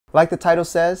Like the title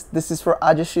says, this is for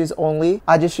Ahjussis only.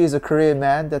 Ahjussi is a Korean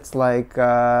man that's like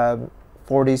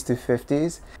 40s to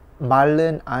 50s.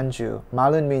 Malun Anju.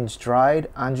 Malun means dried.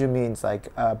 Anju means like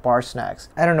bar snacks.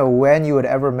 I don't know when you would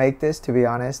ever make this, to be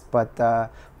honest, but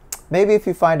maybe if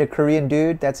you find a Korean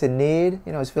dude that's in need,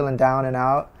 you know, is feeling down and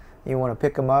out, you want to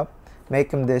pick him up,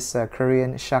 make him this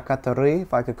Korean shakatari,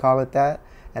 if I could call it that,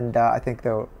 and I think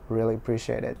they'll really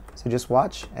appreciate it. So just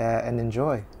watch and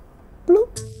enjoy.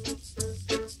 Bloop.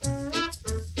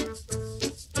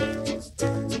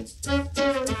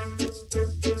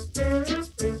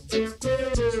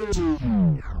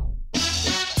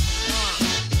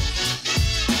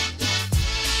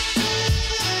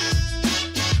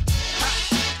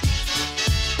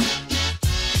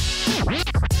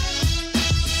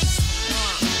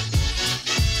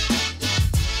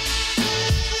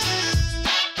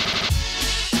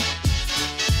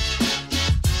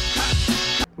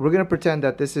 We're gonna pretend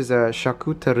that this is a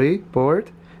charcuterie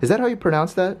board. Is that how you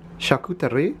pronounce that?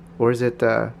 Charcuterie? Or is it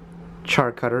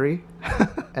charcuterie?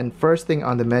 And first thing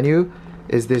on the menu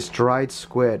is this dried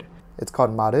squid. It's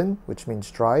called marin, which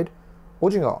means dried.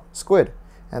 오징어, squid.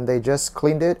 And they just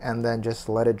cleaned it and then just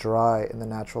let it dry in the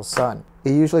natural sun.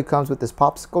 It usually comes with this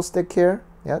popsicle stick here.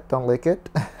 Yeah, don't lick it.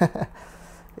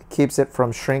 It keeps it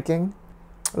from shrinking.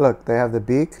 Look, they have the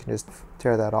beak. Just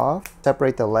tear that off.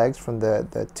 Separate the legs from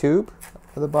the tube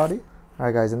for the body.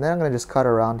 Alright guys, and then I'm gonna just cut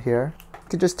around here. You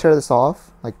can just tear this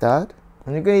off like that.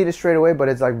 And you're gonna eat it straight away, but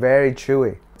it's like very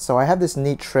chewy. So I have this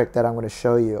neat trick that I'm gonna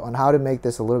show you on how to make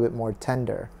this a little bit more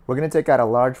tender. We're gonna take out a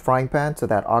large frying pan so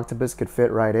that octopus could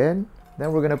fit right in.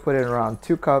 Then we're gonna put in around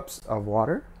 2 cups of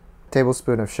water.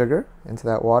 Tablespoon of sugar into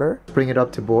that water. Bring it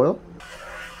up to boil.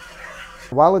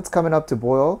 While it's coming up to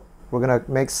boil, we're gonna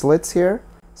make slits here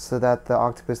so that the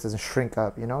octopus doesn't shrink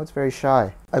up. You know, it's very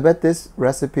shy. I bet this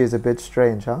recipe is a bit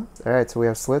strange, huh? Alright, so we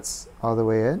have slits all the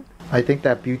way in. I think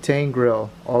that butane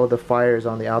grill, all of the fire is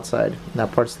on the outside, and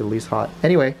that part's the least hot.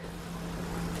 Anyway,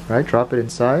 right, drop it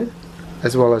inside,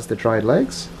 as well as the dried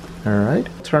legs. Alright,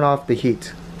 turn off the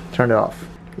heat. Turn it off.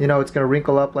 You know, it's gonna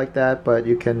wrinkle up like that, but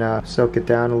you can soak it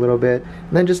down a little bit.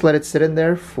 And then just let it sit in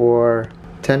there for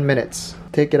 10 minutes.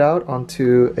 Take it out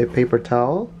onto a paper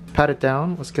towel. Pat it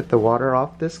down. Let's get the water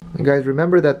off this. And guys,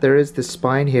 remember that there is this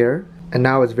spine here, and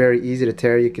now it's very easy to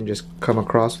tear. You can just come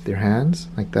across with your hands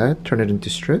like that, turn it into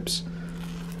strips.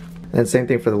 And same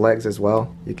thing for the legs as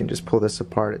well. You can just pull this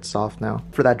apart. It's soft now.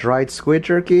 For that dried squid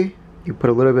jerky, you put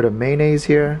a little bit of mayonnaise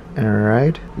here.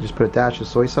 Alright, you just put a dash of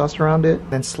soy sauce around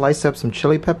it. Then slice up some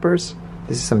chili peppers.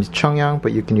 This is some cheongyang,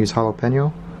 but you can use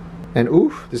jalapeno. And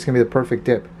oof, this is gonna be the perfect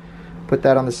dip. Put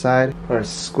that on the side. Put our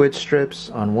squid strips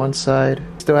on one side.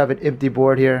 Still have an empty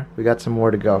board here. We got some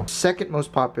more to go. Second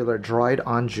most popular dried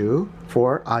anju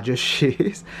for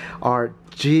Ahjussis are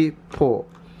Jwi'po.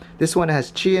 This one has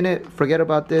chi in it. Forget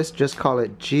about this. Just call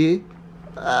it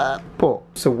Jwi'po.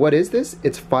 So what is this?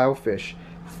 It's filefish.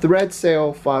 Thread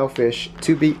sail filefish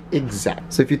to be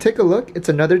exact. So if you take a look, it's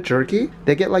another jerky.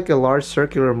 They get like a large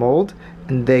circular mold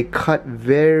and they cut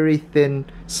very thin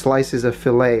slices of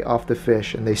fillet off the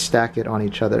fish and they stack it on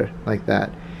each other like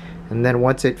that. And then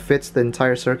once it fits the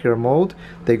entire circular mold,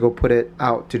 they go put it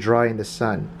out to dry in the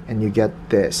sun and you get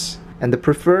this. And the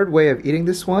preferred way of eating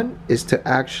this one is to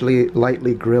actually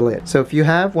lightly grill it. So if you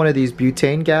have one of these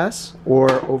butane gas or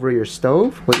over your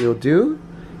stove, what you'll do,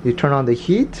 you turn on the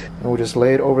heat and we'll just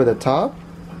lay it over the top.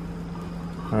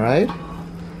 Alright?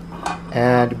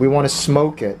 And we want to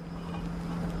smoke it.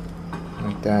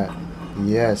 Like that.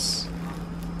 Yes.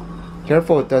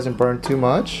 Careful it doesn't burn too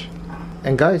much.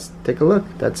 And guys, take a look.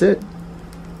 That's it.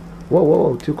 Whoa, whoa,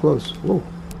 whoa, too close. Whoa.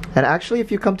 And actually,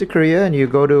 if you come to Korea and you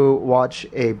go to watch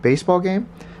a baseball game,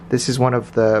 this is one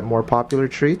of the more popular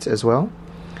treats as well.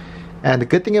 And the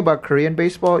good thing about Korean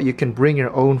baseball, you can bring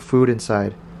your own food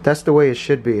inside. That's the way it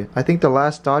should be. I think the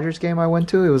last Dodgers game I went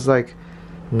to, it was like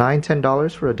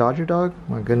 $9–10 for a Dodger dog.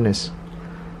 My goodness.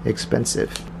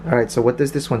 Expensive. Alright, so what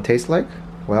does this one taste like?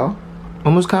 Well,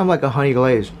 almost kind of like a honey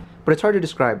glaze. But it's hard to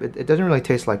describe. It doesn't really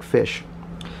taste like fish.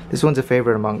 This one's a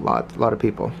favorite among a lot of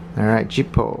people. Alright,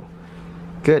 Jwi'po.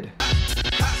 Good.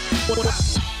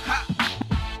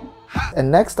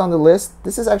 And next on the list,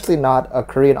 this is actually not a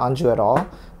Korean anju at all,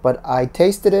 but I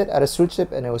tasted it at a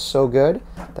suship and it was so good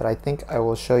that I think I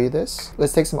will show you this.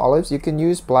 Let's take some olives. You can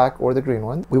use black or the green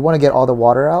one. We want to get all the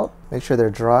water out. Make sure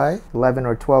they're dry. 11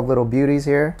 or 12 little beauties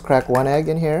here. Crack 1 egg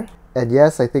in here. And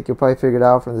yes, I think you probably figured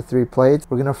out from the 3 plates.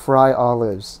 We're gonna fry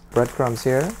olives. Breadcrumbs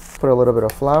here. Put a little bit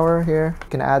of flour here. You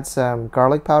can add some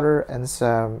garlic powder and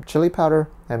some chili powder.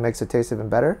 That makes it taste even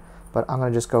better. But I'm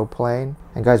gonna just go plain.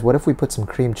 And guys, what if we put some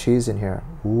cream cheese in here?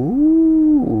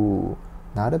 Ooh,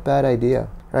 not a bad idea.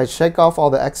 Alright, shake off all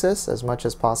the excess as much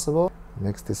as possible.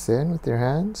 Mix this in with your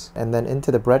hands. And then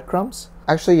into the breadcrumbs.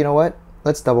 Actually, you know what?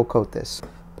 Let's double coat this.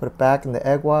 Put it back in the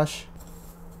egg wash.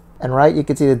 And right, you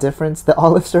can see the difference. The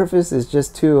olive surface is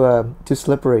just too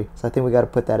slippery. So I think we got to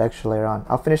put that extra layer on.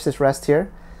 I'll finish this rest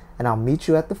here. And I'll meet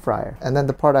you at the fryer. And then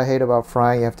the part I hate about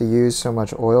frying, you have to use so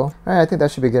much oil. All right, I think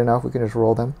that should be good enough. We can just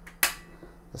roll them.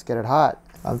 Let's get it hot.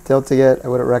 I'm tilting it. I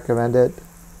wouldn't recommend it.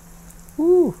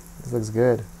 Woo, this looks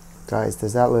good. Guys,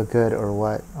 does that look good or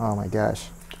what? Oh my gosh.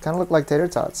 Kind of look like tater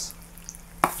tots.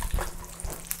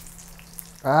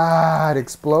 Ah, it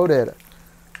exploded.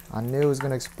 I knew it was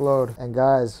gonna explode. And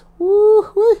guys,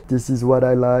 woo, this is what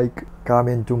I like. Come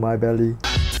into my belly.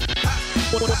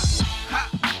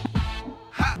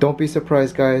 Don't be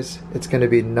surprised, guys. It's gonna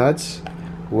be nuts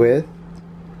with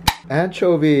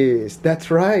anchovies. That's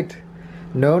right.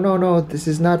 No, this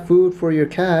is not food for your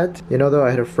cat. You know though,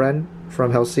 I had a friend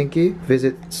from Helsinki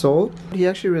visit Seoul. He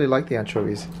actually really liked the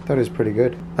anchovies. Thought it was pretty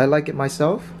good. I like it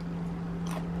myself.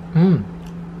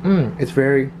 It's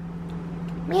very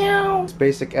meow. It's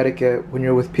basic etiquette. When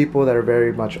you're with people that are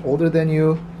very much older than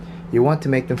you want to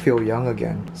make them feel young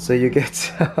again. So you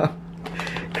get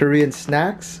Korean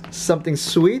snacks, something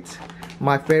sweet,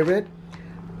 my favorite,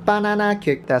 banana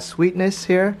cake. That sweetness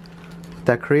here,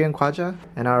 that Korean kwaja,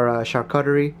 and our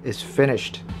charcuterie is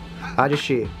finished.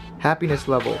 Ahjussi, happiness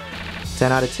level,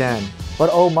 10 out of 10. But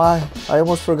oh my, I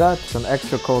almost forgot, some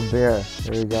extra cold beer.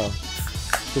 There you go.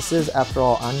 This is, after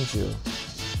all, Anju.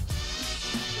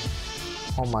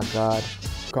 Oh my god.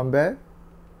 Come.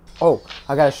 Oh,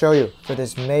 I gotta show you. For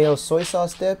this mayo soy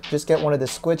sauce dip, just get one of the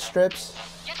squid strips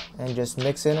and just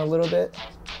mix in a little bit.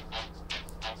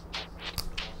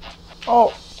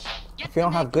 Oh, if you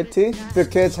don't have good teeth, if your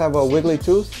kids have a wiggly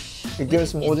tooth, you give them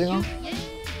some ojingo,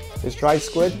 this dried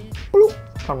squid, bloop,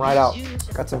 come right out.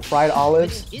 Got some fried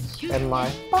olives and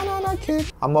my banana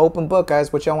cake. I'm an open book,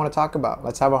 guys. What y'all want to talk about?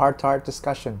 Let's have a heart-to-heart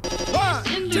discussion.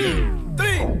 1, 2.